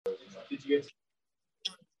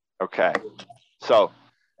Okay. So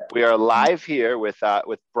we are live here with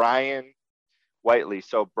Brian Whiteley.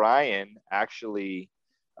 So Brian actually,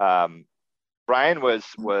 Brian was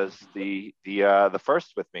the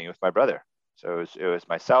first with me, with my brother. So it was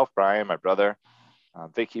myself, Brian, my brother.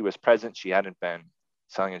 Vicky was present. She hadn't been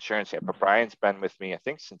selling insurance yet, but Brian's been with me, I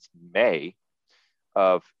think, since May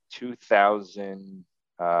of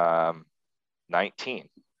 2019,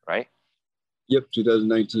 right? Yep,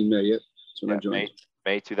 2019 May. Yep, that's when I joined.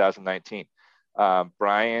 May 2019.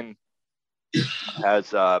 Brian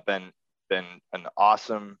has been an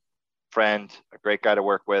awesome friend, a great guy to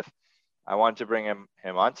work with. I wanted to bring him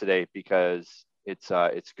on today because it's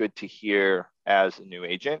good to hear as a new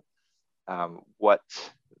agent what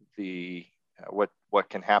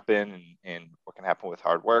can happen and what can happen with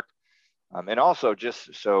hard work, and also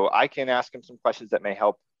just so I can ask him some questions that may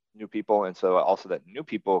help new people, and so also that new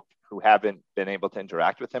people who haven't been able to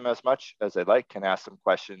interact with him as much as they'd like can ask some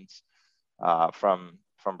questions from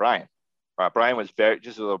Brian. Brian was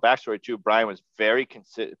just a little backstory too. Brian was very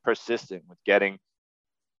persistent with getting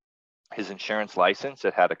his insurance license.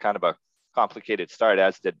 It had a kind of a complicated start,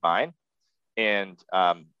 as did mine. And,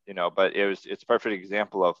 but it's a perfect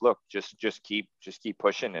example of, look, just keep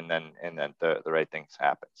pushing and then the right things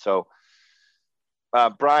happen. So,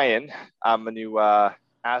 Brian, I'm going to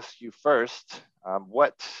ask you first,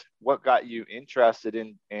 what got you interested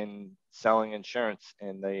in selling insurance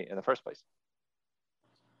in the first place?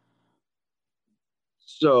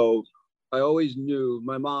 So I always knew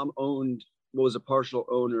my mom was a partial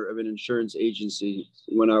owner of an insurance agency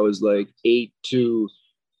when I was like 8 to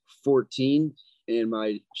 14.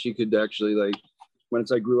 And she could actually, like,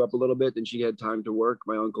 once I grew up a little bit, then she had time to work.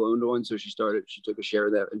 My uncle owned one. So she took a share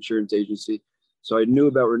of that insurance agency. So I knew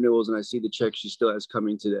about renewals, and I see the check she still has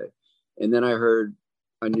coming today. And then I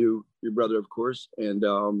knew your brother, of course, and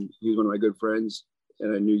he was one of my good friends,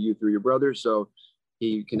 and I knew you through your brother. So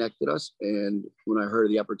he connected us. And when I heard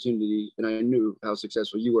of the opportunity, and I knew how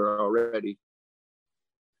successful you were already,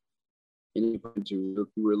 and you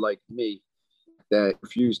were like me, that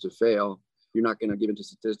refused to fail. You're not going to give into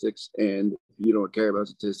statistics, and you don't care about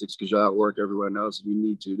statistics because you'll outwork everyone else if you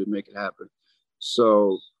need to make it happen.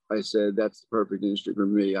 So I said, that's the perfect industry for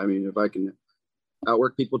me. I mean, if I can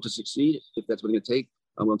outwork people to succeed, if that's what it's going to take,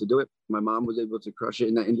 I'm willing to do it. My mom was able to crush it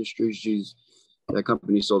in that industry. That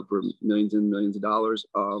company sold for millions and millions of dollars.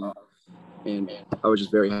 And I was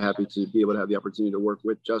just very happy to be able to have the opportunity to work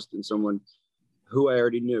with Justin, someone who I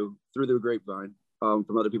already knew through the grapevine,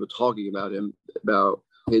 from other people talking about him, about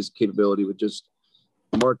his capability with just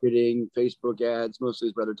marketing, Facebook ads, mostly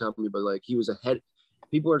his brother telling me, but like he was ahead.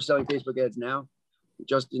 People are selling Facebook ads now.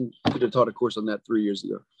 Justin could have taught a course on that 3 years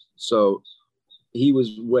ago. So he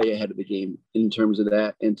was way ahead of the game in terms of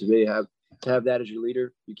that. And to have that as your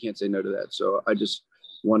leader, you can't say no to that. So I just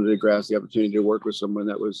wanted to grasp the opportunity to work with someone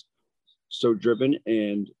that was so driven,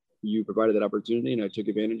 and you provided that opportunity, and I took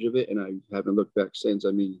advantage of it, and I haven't looked back since.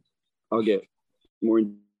 I mean, I'll get more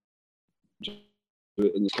into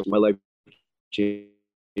it in this. My life changed.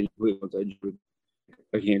 I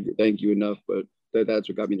can't thank you enough, but that's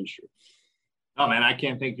what got me in the industry. Oh man, I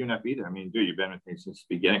can't thank you enough either. I mean, dude, you've been with me since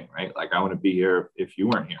the beginning, right? Like, I want to be here if you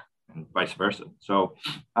weren't here, and vice versa. So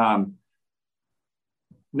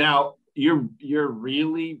now you're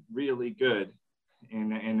really, really good.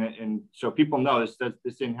 And so people know this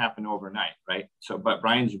didn't happen overnight, right? So, but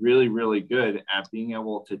Brian's really, really good at being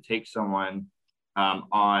able to take someone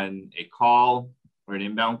on a call or an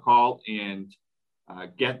inbound call and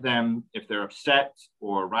get them, if they're upset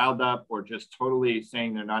or riled up or just totally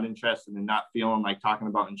saying they're not interested and not feeling like talking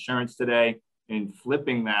about insurance today, and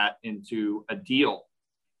flipping that into a deal.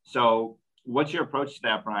 So what's your approach to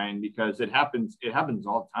that, Brian? Because it happens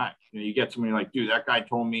all the time. You know, you get somebody like, dude, that guy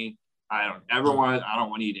told me I don't want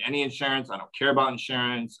to need any insurance. I don't care about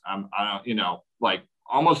insurance. I don't, like,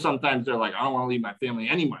 almost sometimes they're like, I don't want to leave my family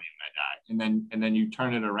any money when I die. And then you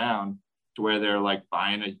turn it around to where they're like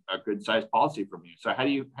buying a good sized policy from you. So how do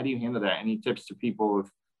you handle that? Any tips to people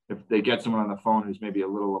if they get someone on the phone who's maybe a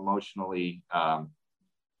little emotionally out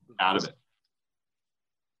of it?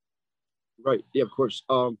 Right. Yeah, of course.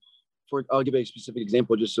 I'll give a specific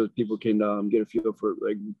example just so people can get a feel for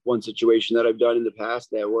like one situation that I've done in the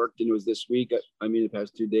past that worked, and it was this week. I mean, the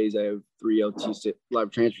past 2 days, I have 3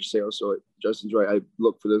 live transfer sales. So Justin's right. I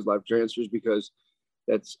look for those live transfers because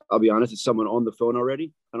I'll be honest, it's someone on the phone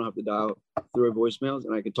already. I don't have to dial through voicemails,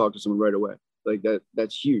 and I can talk to someone right away. Like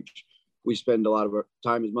that's huge. We spend a lot of our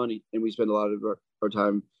time is money, and we spend a lot of our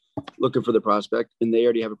time looking for the prospect, and they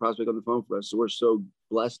already have a prospect on the phone for us. So we're so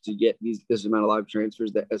blessed to get this amount of live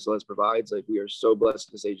transfers that SLS provides. Like, we are so blessed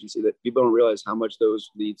in this agency that people don't realize how much those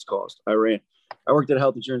leads cost. I worked at a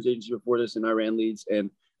health insurance agency before this, and I ran leads, and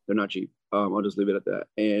they're not cheap. I'll just leave it at that.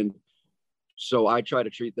 And so I try to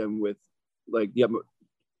treat them with like the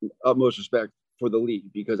utmost respect for the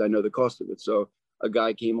lead, because I know the cost of it. So a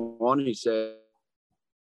guy came on and he said,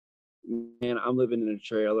 man, I'm living in a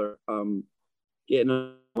trailer. Getting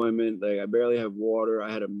an appointment. Like, I barely have water.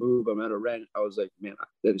 I had to move. I'm out of rent. I was like, man,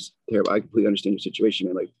 that is terrible. I completely understand your situation,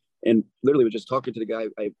 man. Like, and literally was just talking to the guy.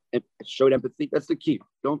 I showed empathy. That's the key.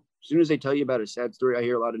 As soon as they tell you about a sad story, I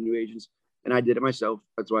hear a lot of new agents, and I did it myself.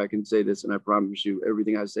 That's why I can say this. And I promise you,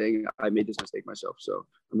 everything I was saying, I made this mistake myself. So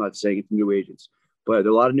I'm not saying it to new agents, but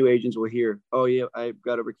a lot of new agents will hear, oh yeah, I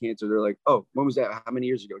got over cancer. They're like, oh, when was that? How many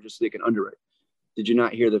years ago? Just so they can underwrite. Did you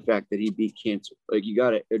not hear the fact that he beat cancer? Like, you got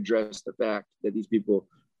to address the fact that these people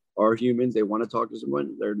are humans. They want to talk to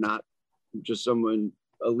someone. They're not just someone,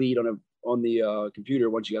 a lead on the computer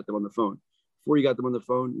once you got them on the phone. Before you got them on the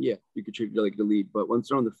phone, yeah, you could treat it like the lead. But once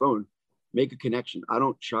they're on the phone, make a connection. I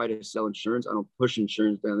don't try to sell insurance. I don't push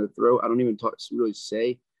insurance down their throat. I don't even really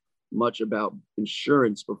say much about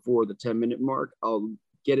insurance before the 10-minute mark. I'll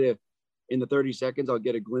get in the 30 seconds, I'll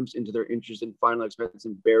get a glimpse into their interest in final expense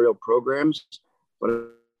and burial programs. But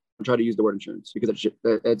I try to use the word insurance because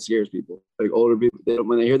that scares people. Like, older people,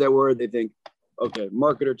 when they hear that word, they think, okay,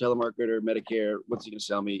 marketer, telemarketer, Medicare, what's he going to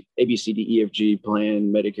sell me? A, B, C, D, E, F, G,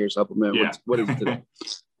 plan, Medicare supplement. Yeah. What is it today?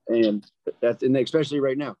 And especially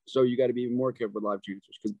right now. So you got to be even more careful with live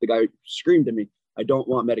transfers, because the guy screamed at me, I don't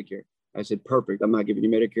want Medicare. I said, perfect. I'm not giving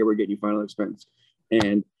you Medicare. We're getting you final expense.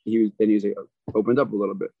 And he was like, opened up a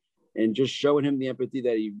little bit, and just showing him the empathy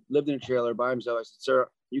that he lived in a trailer by himself. I said, sir,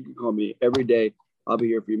 you can call me every day. I'll be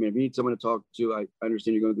here for you, man. If you need someone to talk to, I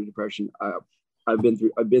understand you're going through depression. I've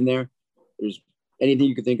been there. There's anything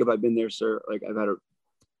you can think of, I've been there, sir. Like, I've had a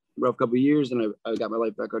rough couple of years, and I got my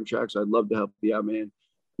life back on track. So I'd love to help you out, man.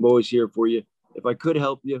 I'm always here for you. If I could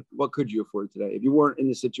help you, what could you afford today? If you weren't in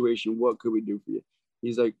this situation, what could we do for you?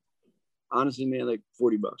 He's like, honestly, man, like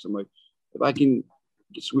 $40. I'm like, if I can,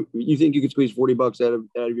 you think you could squeeze $40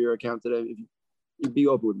 out of your account today? If you'd be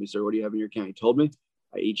open with me, sir. What do you have in your account? He told me.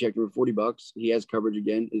 I checked him for $40. He has coverage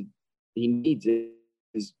again. He needs it.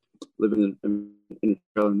 He's living in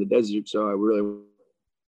the desert. So I really,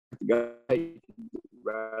 the guy,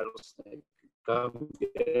 rattlesnake, come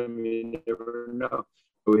get him. You never know.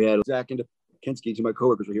 We had Zach and Kensky, to my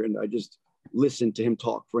coworkers were here, and I just listened to him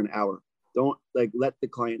talk for an hour. Don't let the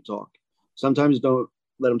client talk. Sometimes don't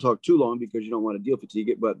let him talk too long because you don't want to deal fatigue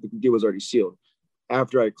it, but the deal was already sealed.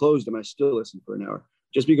 After I closed him, I still listened for an hour.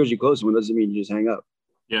 Just because you close someone doesn't mean you just hang up.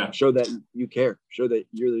 Yeah. Show that you care. Show that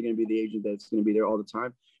you're going to be the agent that's going to be there all the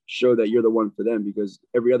time. Show that you're the one for them, because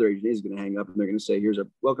every other agent is going to hang up and they're going to say, here's a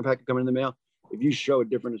welcome packet coming in the mail. If you show a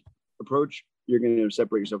different approach, you're going to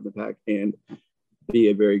separate yourself from the pack and be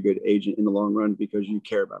a very good agent in the long run, because you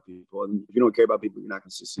care about people. And if you don't care about people, you're not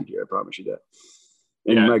going to succeed here. I promise you that.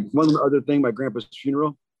 And one other thing, my grandpa's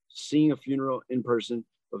funeral, seeing a funeral in person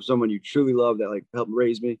of someone you truly love that like helped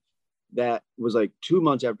raise me, that was like 2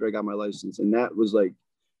 months after I got my license. And that was like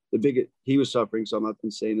the biggest, he was suffering. So I'm not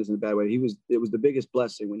saying this in a bad way. It was the biggest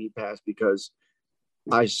blessing when he passed, because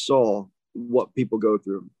I saw what people go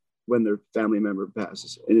through when their family member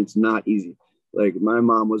passes. And it's not easy. Like, my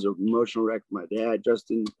mom was an emotional wreck. My dad,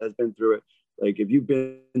 Justin, has been through it. Like, if you've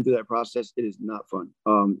been through that process, it is not fun.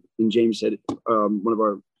 And James said, one of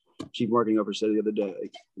our chief marketing officers said the other day,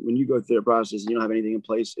 like, when you go through the process and you don't have anything in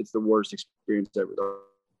place, it's the worst experience ever.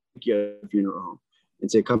 You at a funeral home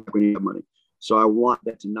and say, come back when you have money. So I want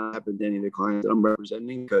that to not happen to any of the clients that I'm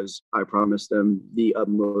representing, because I promise them the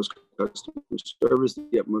utmost customer service,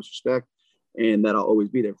 the utmost respect, and that I'll always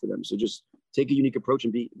be there for them. So just take a unique approach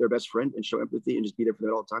and be their best friend and show empathy, and just be there for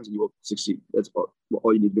them at all times, and you will succeed. That's all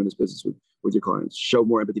you need to do in this business with your clients. Show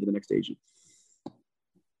more empathy to the next agent.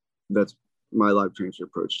 That's my live transfer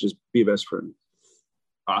approach. Just be a best friend.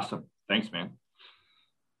 Awesome. Thanks, man.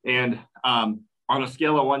 And on a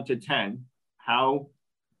scale of 1 to 10, how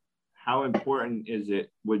important is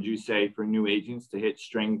it, would you say, for new agents to hit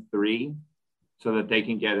string 3 so that they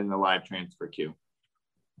can get in the live transfer queue?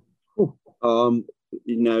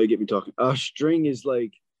 Now you get me talking. String is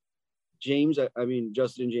like James. I mean,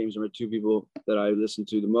 Justin and James are my two people that I listen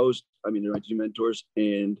to the most. I mean, they're my two mentors,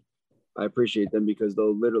 and I appreciate them because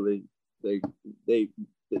they'll literally, they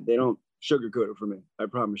don't sugarcoat it for me. I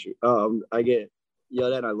promise you. I get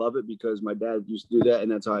yelled at, and I love it because my dad used to do that,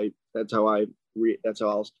 and that's how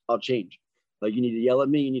I'll change. Like, you need to yell at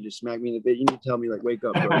me, you need to smack me in the face, you need to tell me, like, wake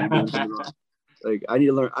up, bro, you're doing something wrong. Like I need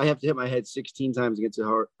to learn. I have to hit my head 16 times against a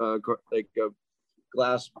hard, like a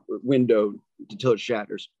glass window until it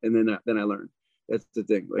shatters, and then I learn. That's the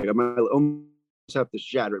thing. Like I might almost have to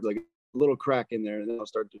shatter it, like a little crack in there, and then I'll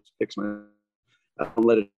start to fix my. I don't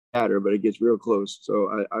let it shatter, but it gets real close.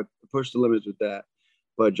 So I push the limits with that.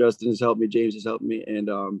 But Justin has helped me, James has helped me, and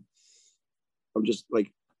I'm just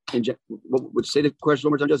like, would say the question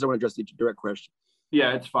one more time, Justin? I want to address the direct question.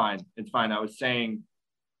 Yeah, it's fine. It's fine. I was saying,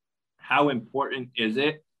 how important is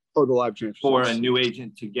it the live transfer for a new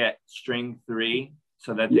agent to get string 3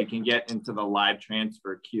 so that they can get into the live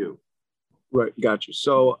transfer queue? Right, gotcha.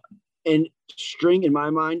 So, and string, in my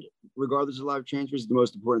mind, regardless of live transfers, is the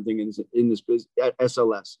most important thing in this business.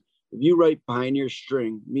 SLS. If you write Pioneer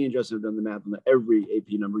string, me and Justin have done the math on every AP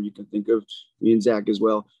number you can think of. Me and Zach as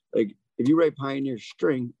well. Like, if you write Pioneer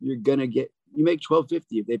string, you're gonna get, you make $12.50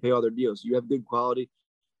 if they pay all their deals. You have good quality.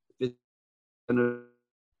 Every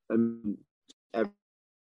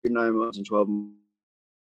 9 months and 12 months.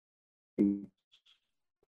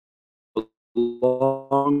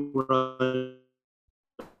 Long run,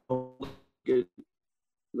 look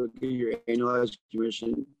at your annualized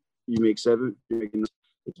commission. You make 7.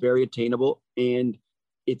 It's very attainable, and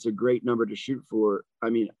it's a great number to shoot for.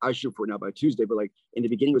 I mean, I shoot for it now by Tuesday, but like in the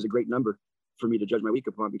beginning, it was a great number for me to judge my week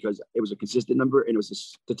upon because it was a consistent number and it was a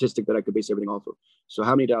statistic that I could base everything off of. So,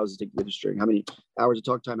 how many dials does it take to get a string? How many hours of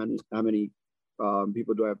talk time? How many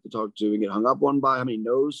people do I have to talk to and get hung up on by? How many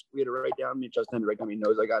no's we had to write down? Me and Justin had to write down how many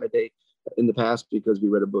no's I got a day in the past because we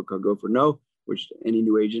read a book called Go for No, which any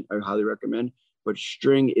new agent I highly recommend. But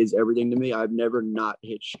string is everything to me. I've never not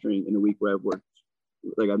hit string in a week where I've worked.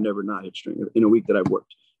 Like I've never not hit string in a week that I've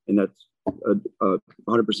worked, and that's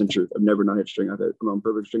 100% truth. I've never not hit string. I'm on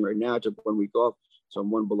perfect string right now. I took 1 week off, so I'm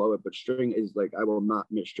one below it. But string is like I will not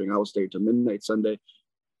miss string. I will stay till midnight Sunday.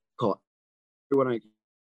 Call everyone I can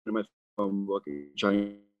in my phone book and try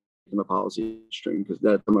and my policy string because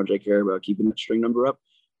that's how much I care about keeping that string number up.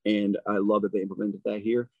 And I love that they implemented that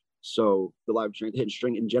here. So the live hitting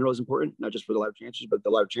string in general is important, not just for the live transfers, but the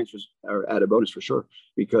live transfers are added bonus for sure,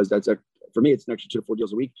 because that's for me, it's an extra 2 to 4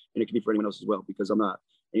 deals a week, and it can be for anyone else as well, because I'm not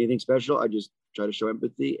anything special. I just try to show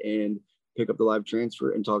empathy and pick up the live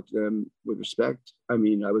transfer and talk to them with respect. I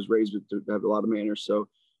mean, I was raised to have a lot of manners. So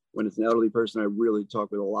when it's an elderly person, I really talk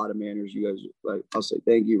with a lot of manners. You guys, like, I'll say,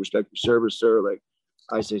 thank you, respect your service, sir. Like,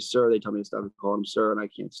 I say, sir, they tell me to stop calling him sir, and I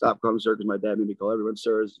can't stop calling him sir because my dad made me call everyone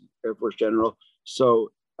sir as Air Force General.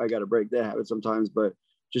 So I got to break that habit sometimes, but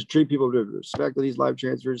just treat people with respect with these live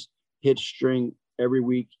transfers, hit string every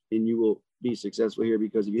week, and you will be successful here,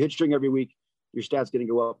 because if you hit string every week, your stats going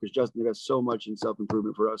to go up, because Justin has so much in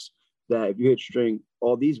self-improvement for us that if you hit string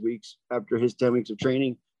all these weeks after his 10 weeks of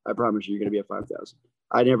training, I promise you, you're going to be at 5,000.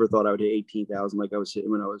 I never thought I would hit 18,000 like I was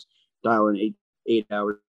hitting when I was dialing 8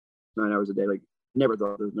 hours, 9 hours a day. Like, never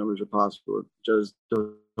thought those numbers were possible. Just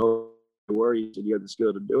don't worry, you have the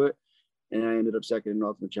skill to do it. And I ended up second in the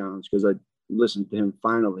Ultimate Challenge because I listened to him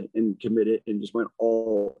finally and committed and just went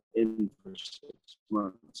all in for 6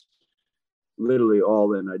 months. Literally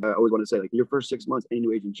all in. I always want to say, like, your first 6 months, any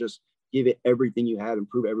new agent, just give it everything you have and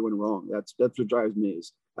prove everyone wrong. That's what drives me.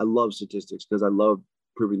 Is I love statistics because I love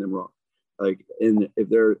proving them wrong. Like, and if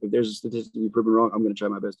there's a statistic you prove it wrong, I'm going to try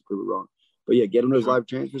my best to prove it wrong. But yeah, get them those live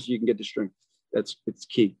transfers so you can get the string. It's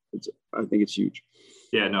key. I think it's huge.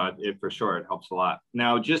 Yeah, no, it for sure, it helps a lot.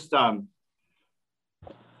 Now, just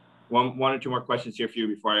one or two more questions here for you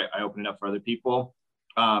before I open it up for other people.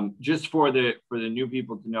 Just for the new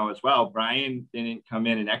people to know as well, Brian didn't come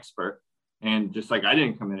in an expert, and just like I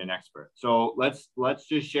didn't come in an expert. So let's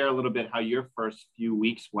just share a little bit how your first few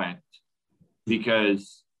weeks went,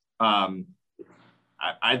 because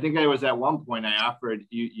I think I was at one point I offered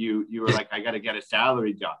you were like, I got to get a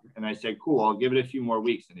salary job, and I said, cool, I'll give it a few more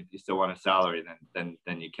weeks, and if you still want a salary, then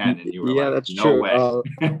you can. And you were like, that's no true. way.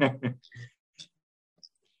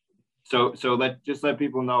 So let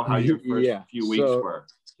people know how your first few weeks were.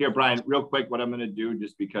 Here, Brian, real quick, what I'm going to do,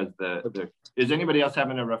 just because is anybody else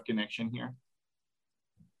having a rough connection here?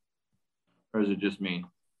 Or is it just me?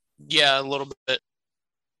 Yeah, a little bit.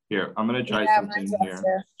 Here, I'm going to try something here.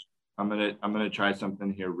 I'm going to try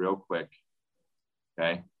something here real quick.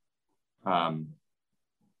 Okay. What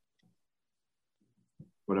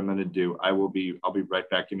I'm going to do, I'll be right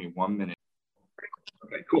back. Give me 1 minute.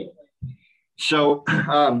 Okay, cool. So,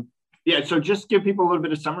 yeah, so just give people a little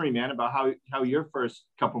bit of summary, man, about how your first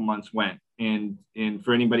couple months went, and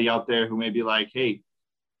for anybody out there who may be like, hey,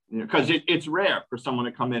 because it's rare for someone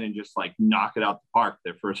to come in and just like knock it out the park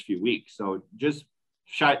their first few weeks. So just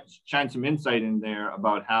shine some insight in there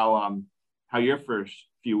about how your first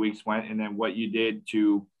few weeks went, and then what you did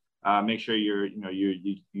to make sure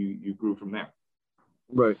you grew from there.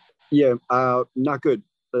 Right. Yeah. Not good.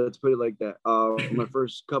 Let's put it like that. My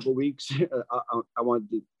first couple weeks, I wanted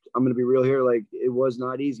to. I'm gonna be real here. Like it was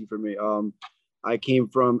not easy for me. I came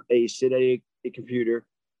from a sit at a computer.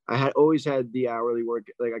 I had always had the hourly work.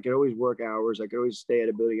 Like I could always work hours. I could always stay at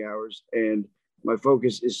a building hours, and my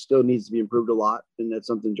focus is still needs to be improved a lot. And that's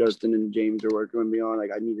something Justin and James are working with me on. Like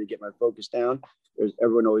I need to get my focus down.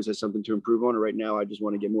 Everyone always has something to improve on. And right now, I just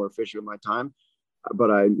want to get more efficient with my time,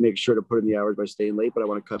 but I make sure to put in the hours by staying late, but I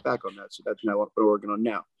want to cut back on that. So that's what I'm working on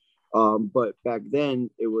now. But back then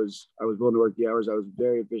I was willing to work the hours. I was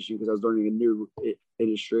very efficient because I was learning a new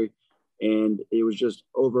industry, and it was just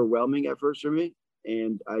overwhelming at first for me.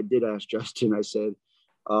 And I did ask Justin, I said,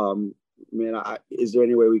 man, is there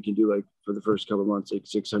any way we can do like for the first couple of months, like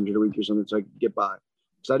 600 a week or something so I could get by?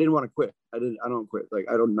 Because I didn't want to quit. I don't quit. Like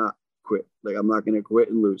I don't not quit. Like I'm not going to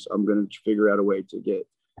quit and lose. I'm going to figure out a way to get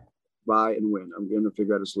buy and win. I'm going to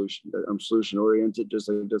figure out a solution. I'm solution oriented, just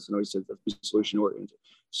like Justin always said, that's solution oriented.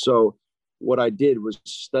 So what I did was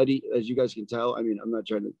study, as you guys can tell. I mean, I'm not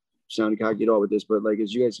trying to sound cocky at all with this, but like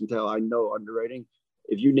as you guys can tell, I know underwriting.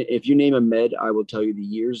 If you name a med, I will tell you the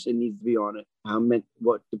years it needs to be on it,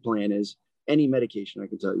 what the plan is, any medication I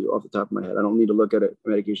can tell you off the top of my head. I don't need to look at a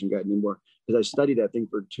medication guide anymore because I studied that thing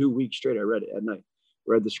for 2 weeks straight. I read it at night.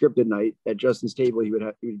 Read the script at night. At Justin's table, he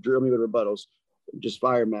would drill me with rebuttals, just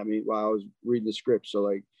fire them at me while I was reading the script. So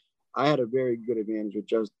like I had a very good advantage with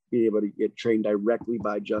just being able to get trained directly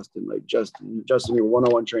by Justin. Like Justin did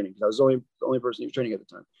one-on-one training because I was the only person he was training at the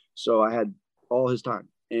time. So I had all his time,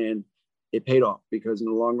 and it paid off because in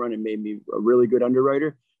the long run, it made me a really good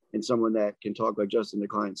underwriter and someone that can talk like Justin to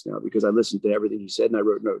clients now because I listened to everything he said and I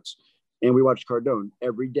wrote notes. And we watched Cardone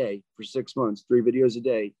every day for 6 months, 3 videos a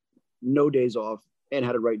day, no days off, and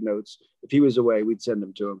had to write notes. If he was away, we'd send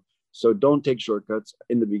them to him. So don't take shortcuts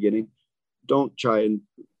in the beginning. Don't try and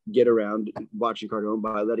get around watching Cardone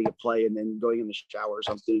by letting it play and then going in the shower or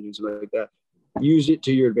something like that. Use it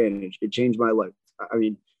to your advantage. It changed my life. I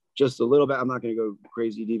mean, just a little bit. I'm not going to go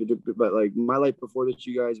crazy deep, but like my life before this,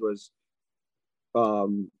 you guys, was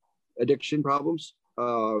addiction problems,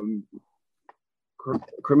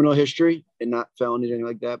 criminal history, and not felony anything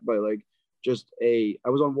like that. But like I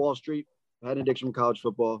was on Wall Street, had an addiction from college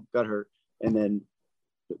football, got hurt, and then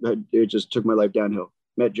it just took my life downhill.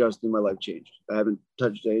 Met Justin, my life changed. I haven't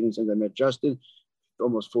touched anything since I met Justin.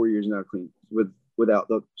 Almost 4 years now clean without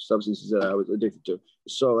the substances that I was addicted to.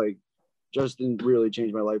 So like Justin really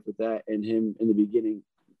changed my life with that, and him in the beginning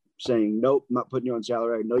saying, nope, I'm not putting you on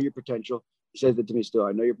salary. I know your potential. He says that to me still.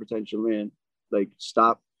 I know your potential, man. Like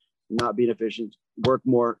stop not being efficient, work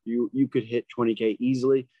more. You could hit 20K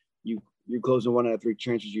easily. You're closing 1 out of 3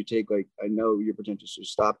 transfers you take. Like I know your potential, so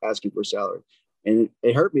stop asking for salary. And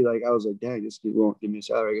it hurt me. Like I was like, dang, this kid won't give me a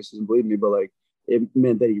salary. I guess he doesn't believe me, but like it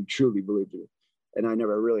meant that he truly believed me. And I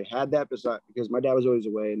never really had that because my dad was always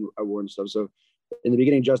away and I wore and stuff. So in the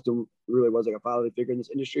beginning, Justin really was like a fatherly figure in this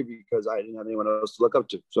industry because I didn't have anyone else to look up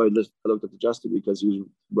to. So I looked up to Justin because he was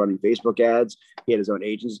running Facebook ads. He had his own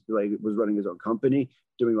agents, like was running his own company,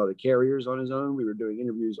 doing all the carriers on his own. We were doing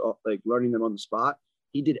interviews, like learning them on the spot.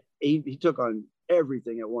 He took on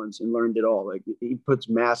everything at once and learned it all. Like he puts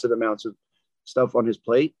massive amounts of stuff on his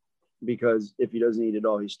plate because if he doesn't eat it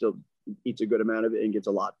all, he still eats a good amount of it and gets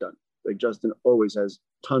a lot done. Like Justin always has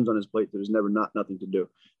tons on his plate. There's never nothing to do.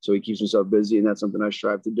 So he keeps himself busy, and that's something I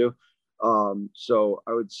strive to do. So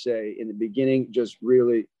I would say in the beginning, just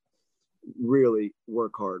really, really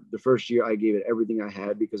work hard. The first year I gave it everything I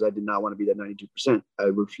had because I did not want to be that 92%. I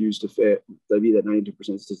refused to be that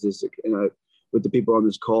 92% statistic. And with the people on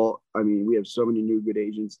this call, I mean, we have so many new good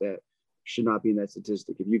agents that should not be in that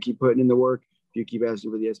statistic. If you keep putting in the work, if you keep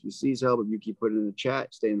asking for the SBC's help, if you keep putting in the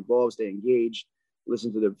chat, stay involved, stay engaged,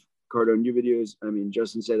 listen to the Cardone new videos. I mean,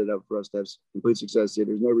 Justin set it up for us to have complete success here.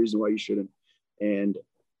 There's no reason why you shouldn't. And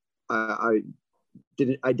I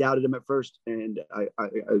doubted him at first, and I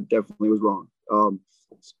definitely was wrong.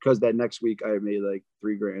 Because that next week I made like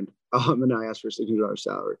 $3,000. And I asked for a $600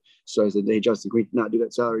 salary. So I said, hey, Justin, can we not do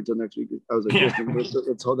that salary until next week? I was like,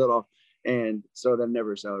 let's hold that off. And so then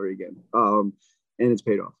never a salary again. And it's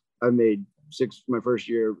paid off. I made my first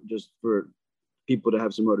year just for people to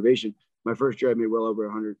have some motivation. My first year, I made well over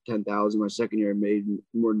 110,000. My second year, I made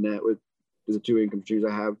more than that with the 2 income streams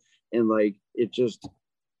I have. And like, it just,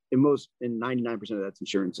 in 99% of that's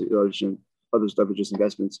insurance. Other stuff is just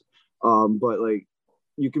investments. But like,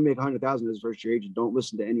 you can make 100,000 as a first year agent. Don't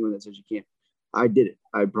listen to anyone that says you can't. I did it.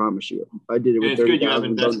 I promise you. I did it with 30,000. It's good you have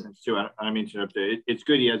investments too. I don't mean to interrupt there. It's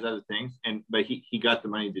good he has other things, but he got the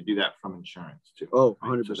money to do that from insurance too. Oh,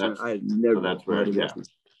 100%. I had never. So that's where,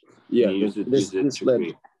 yeah. Use it to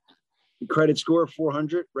create. credit score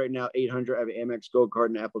 400 right now, 800. I have an Amex Gold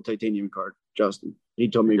card and an Apple Titanium card. Justin, he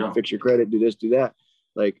told me fix your credit, do this, do that.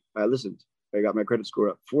 Like I listened. I got my credit score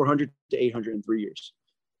up 400 to 800 in 3 years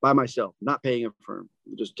by myself, not paying a firm,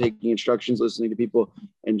 just taking instructions, listening to people,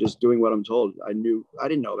 and just doing what I'm told. I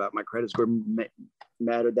didn't know about my credit score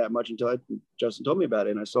mattered that much until Justin told me about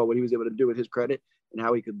it, and I saw what he was able to do with his credit and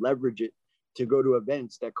how he could leverage it to go to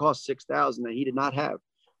events that cost $6,000 that he did not have.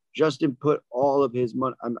 Justin put all of his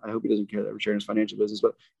money. I hope he doesn't care that we're sharing his financial business,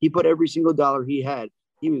 but he put every single dollar he had.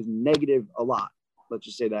 He was negative a lot. Let's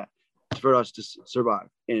just say that for us to survive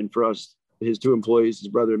and for us, his 2 employees, his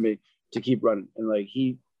brother and me, to keep running. And like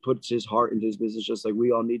he puts his heart into his business just like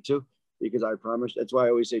we all need to, because I promise. That's why I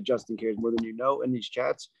always say Justin cares more than you know in these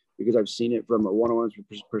chats, because I've seen it from a one-on-one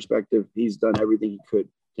perspective. He's done everything he could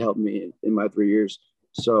to help me in my 3 years.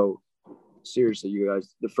 So seriously, you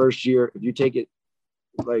guys, the first year, if you take it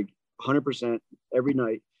like 100% every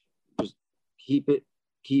night, just keep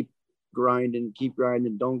grinding,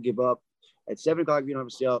 don't give up. At 7 o'clock, if you don't have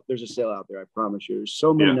a sale, there's a sale out there. I promise you. There's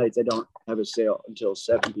so many nights I don't have a sale until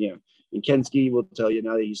 7 p.m. And Kensky will tell you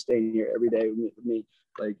now that he's staying here every day with me.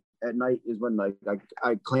 Like at night is when like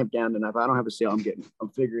I clamp down, and if I don't have a sale, I'm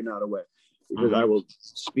figuring out a way, because I will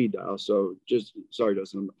speed dial. So just sorry,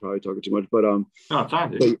 Justin, I'm probably talking too much, but no, it's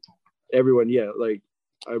fine, but everyone, like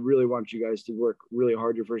I really want you guys to work really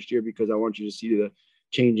hard your first year, because I want you to see the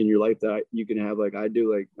change in your life that you can have. Like I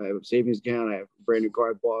do. Like I have a savings account, I have a brand new car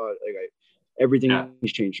I bought. Like everything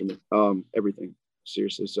has changed for me. Everything,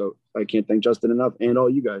 seriously. So I can't thank Justin enough, and all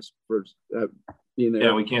you guys for being there.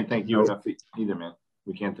 Yeah, we can't thank you enough either, man.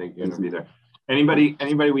 We can't thank you enough either. Anybody?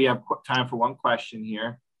 We have time for one question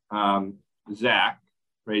here. Zach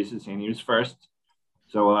raised his hand. He was first.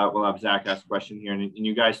 So we'll have Zach ask a question here. And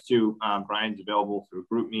you guys too, Brian's available through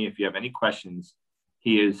GroupMe if you have any questions.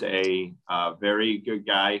 He is a very good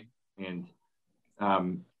guy. And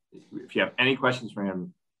if you have any questions for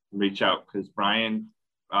him, reach out, because Brian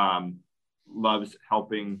loves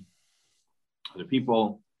helping other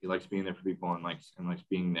people. He likes being there for people and likes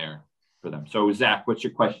being there for them. So Zach, what's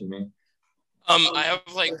your question, man? I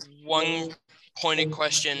have like one pointed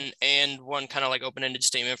question and one kind of like open-ended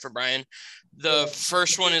statement for Brian. The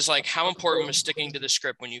first one is like, how important was sticking to the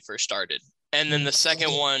script when you first started? And then the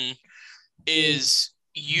second one is,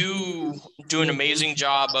 you do an amazing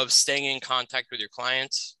job of staying in contact with your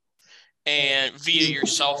clients and via your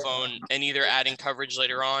cell phone, and either adding coverage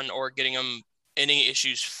later on or getting them any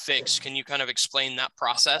issues fixed. Can you kind of explain that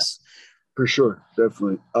process? For sure,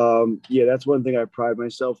 definitely. Yeah, that's one thing I pride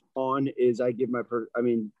myself on, is I give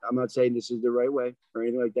I'm not saying this is the right way or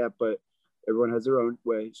anything like that, but everyone has their own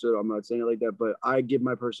way. So I'm not saying it like that, but I give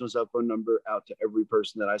my personal cell phone number out to every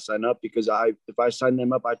person that I sign up, because if I sign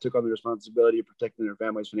them up, I took on the responsibility of protecting their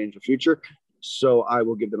family's financial future. So I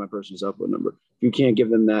will give them my personal cell phone number. If you can't give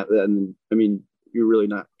them that, then, you're really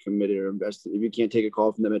not committed or invested. If you can't take a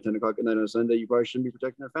call from them at 10 o'clock at night on a Sunday, you probably shouldn't be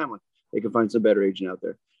protecting their family. They can find some better agent out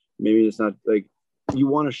there. Maybe it's not like, you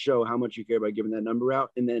want to show how much you care by giving that number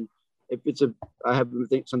out. And then if it's I have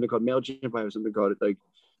something called MailChimp. I have something called I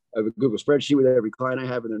have a Google spreadsheet with every client I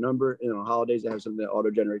have and their number. And on holidays, I have something that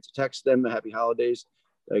auto generates a text them, happy holidays.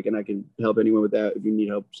 And I can help anyone with that. If you need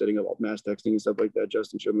help setting up mass texting and stuff like that,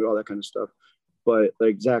 Justin showed me all that kind of stuff. But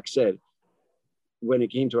like Zach said, when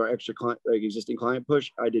it came to our extra client, like existing client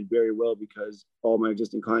push, I did very well, because all my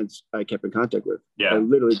existing clients I kept in contact with. Yeah. I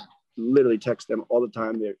literally text them all the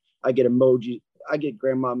time. I get emoji. I get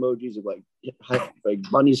grandma emojis of like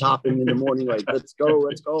bunnies hopping in the morning, like let's go.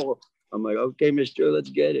 I'm like, okay, Miss Joe, let's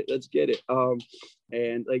get it.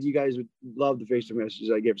 And like, you guys would love the Facebook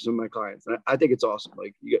messages I get from some of my clients. And I think it's awesome.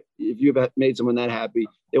 Like, if you've made someone that happy,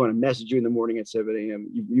 they want to message you in the morning at 7 a.m.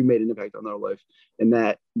 You made an impact on their life, and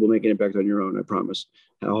that will make an impact on your own. I promise.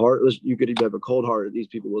 How heartless you could have a cold heart. These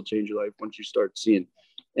people will change your life once you start seeing.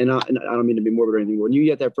 And I don't mean to be morbid or anything. When you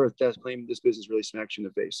get that first death claim, this business really smacks you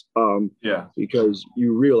in the face. Because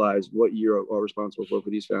you realize what you are responsible for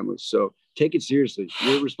these families. So take it seriously.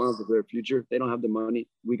 You're responsible for their future. They don't have the money.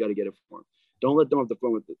 We got to get it for them. Don't let them off the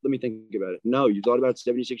phone with it. Let me think about it. No, you thought about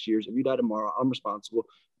 76 years. If you die tomorrow, I'm responsible.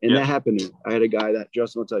 And that happened to me. I had a guy that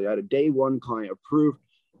Justin will tell you, I had a day one client approved,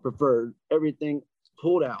 preferred, everything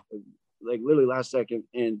pulled out, like literally last second.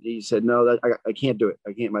 And he said, no, I can't do it.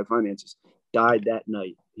 I can't, my finances. Died that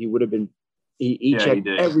night. He would have been, he checked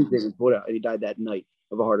everything and pulled out, and he died that night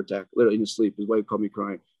of a heart attack, literally in his sleep. His wife called me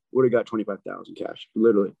crying. Would have got $25,000 cash.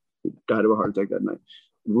 Literally, he died of a heart attack that night.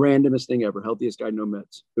 Randomest thing ever. Healthiest guy, no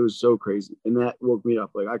meds. It was so crazy, and that woke me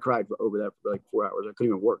up. Like, I cried over that for like 4 hours. I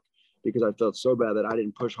couldn't even work because I felt so bad that I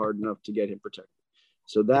didn't push hard enough to get him protected.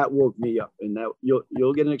 So that woke me up, and that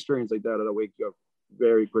you'll get an experience like that that'll wake you up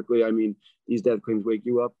very quickly. I mean, these death claims wake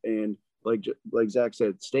you up, and like Zach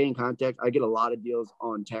said, stay in contact. I get a lot of deals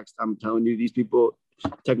on text. I'm telling you, these people,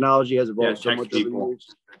 technology has evolved so much over the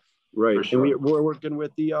years. Right. Sure. And we're working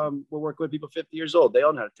with people 50 years old. They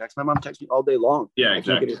all know how to text. My mom texts me all day long. Yeah,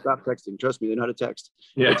 exactly. I can't get to stop texting. Trust me, they know how to text.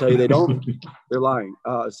 Yeah. They tell you they don't, they're lying.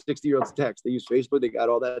 60-year-olds text. They use Facebook. They got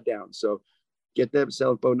all that down. So get them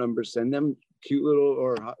cell phone numbers, send them cute little,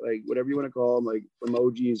 or like whatever you want to call them, like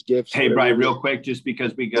emojis, gifts. Hey, Brian, real quick, just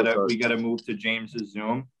because we gotta move to James's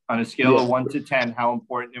Zoom. On a scale of 1 to 10, how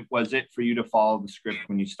important was it for you to follow the script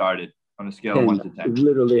when you started? On a scale of 1 to 10. I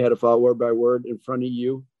literally had to follow word by word in front of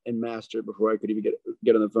you and master it before I could even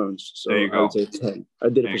get on the phones. So I would say 10. I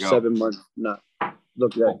did it for 7 months, not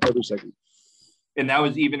look at that every second. And that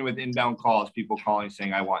was even with inbound calls, people calling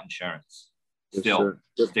saying, I want insurance. Still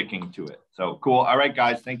sticking to it. So cool. All right,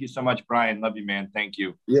 guys. Thank you so much, Brian. Love you, man. Thank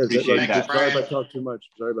you. Yeah, appreciate that. Sorry if I talked too much.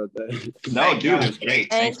 Sorry about that. No, dude, it was great.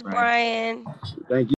 Thanks, Brian. Thank you.